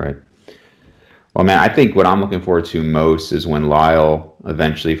 Right. Well, man, I think what I'm looking forward to most is when Lyle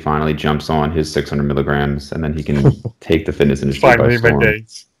eventually finally jumps on his 600 milligrams, and then he can take the fitness industry by storm.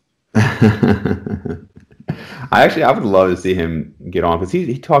 I would love to see him get on, because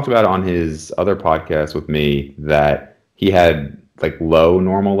he talked about on his other podcast with me that he had like low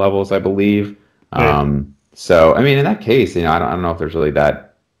normal levels, I believe. So, I mean, in that case, I don't know if there's really that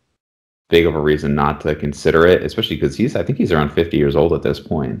big of a reason not to consider it, especially because I think he's around 50 years old at this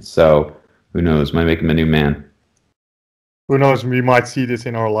point. So who knows? Might make him a new man. Who knows? We might see this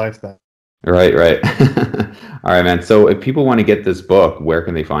in our lifetime. Right. All right, man. So if people want to get this book, where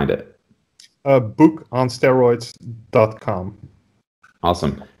can they find it? Bookonsteroids.com.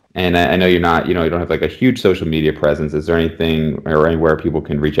 Awesome. And I know you don't have like a huge social media presence. Is there anything or anywhere people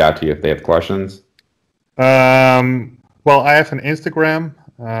can reach out to you if they have questions? Well, I have an Instagram.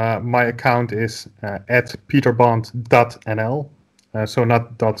 My account is at peterbond.nl. So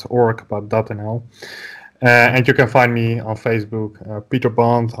not .org, but .nl. And you can find me on Facebook, Peter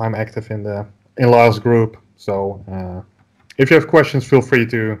Bond. I'm active in Lyle's group. So if you have questions, feel free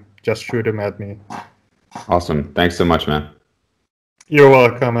to just shoot them at me. Awesome. Thanks so much, man. You're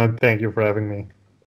welcome, and thank you for having me.